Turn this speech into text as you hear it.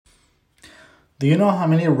Do you know how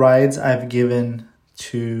many rides I've given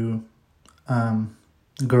to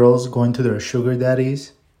girls going to their sugar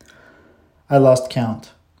daddies? I lost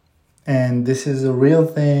count. And this is a real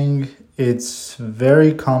thing. It's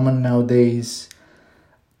very common nowadays.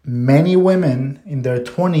 Many women in their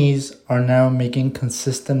 20s are now making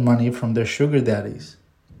consistent money from their sugar daddies,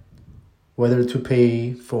 whether to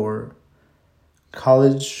pay for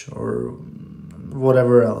college or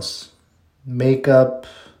whatever else, makeup,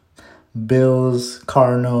 bills,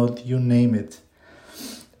 car note, you name it.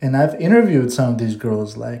 And I've interviewed some of these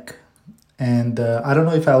girls, and I don't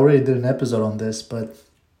know if I already did an episode on this, but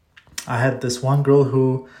I had this one girl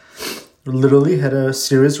who literally had a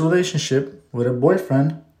serious relationship with a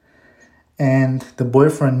boyfriend, and the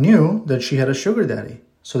boyfriend knew that she had a sugar daddy.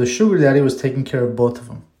 So the sugar daddy was taking care of both of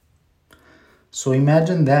them. So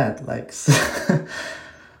imagine that,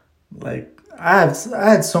 I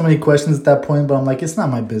had so many questions at that point, but I'm like, it's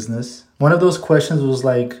not my business. One of those questions was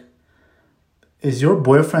like, is your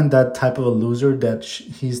boyfriend that type of a loser that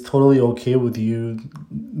he's totally okay with you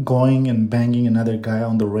going and banging another guy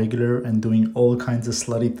on the regular and doing all kinds of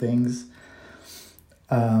slutty things?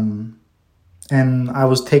 And I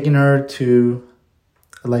was taking her to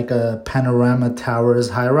a Panorama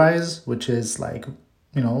Towers high rise, which is a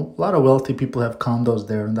lot of wealthy people have condos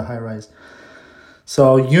there in the high rise.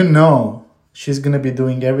 So she's going to be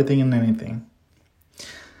doing everything and anything.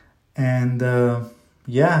 And the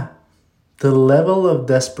level of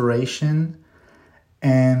desperation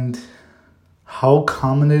and how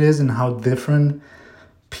common it is and how different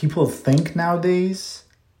people think nowadays.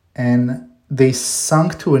 And they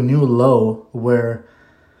sunk to a new low where,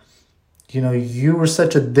 you were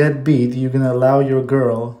such a deadbeat, you're going to allow your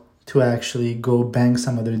girl to actually go bang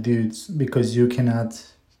some other dudes because you cannot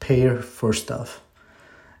pay her for stuff,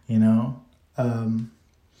 I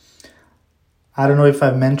don't know if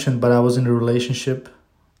I've mentioned, but I was in a relationship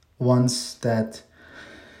once that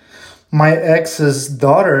my ex's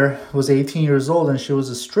daughter was 18 years old and she was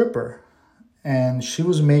a stripper. And she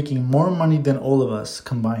was making more money than all of us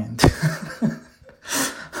combined.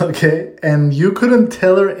 Okay? And you couldn't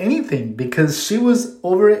tell her anything because she was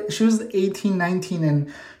 18, 19,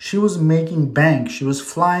 and she was making bank. She was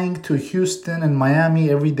flying to Houston and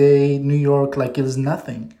Miami every day, New York, like it was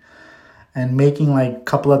nothing. And making a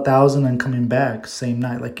couple of thousand and coming back same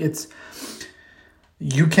night.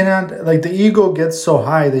 You cannot, the ego gets so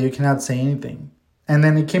high that you cannot say anything. And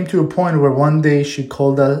then it came to a point where one day she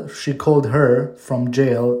called her from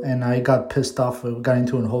jail, and I got pissed off. We got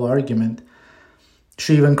into a whole argument.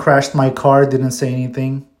 She even crashed my car, didn't say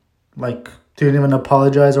anything, didn't even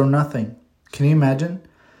apologize or nothing. Can you imagine?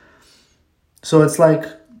 So it's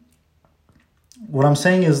what I'm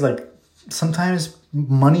saying is sometimes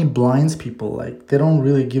money blinds people. They don't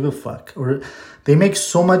really give a fuck, or they make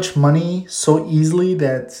so much money so easily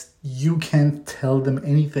that you can't tell them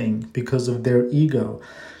anything because of their ego.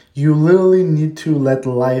 You literally need to let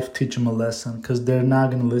life teach them a lesson because they're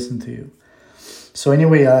not going to listen to you. So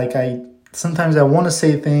anyway, sometimes I want to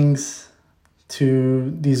say things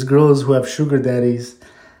to these girls who have sugar daddies,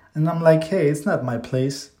 and I'm like, hey, it's not my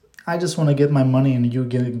place. I just want to get my money and you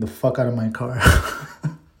getting the fuck out of my car.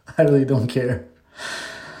 I really don't care.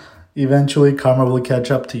 Eventually, karma will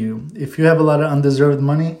catch up to you. If you have a lot of undeserved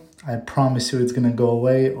money, I promise you it's going to go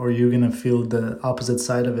away, or you're going to feel the opposite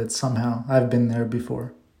side of it somehow. I've been there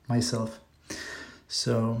before myself.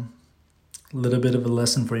 So, a little bit of a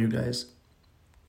lesson for you guys.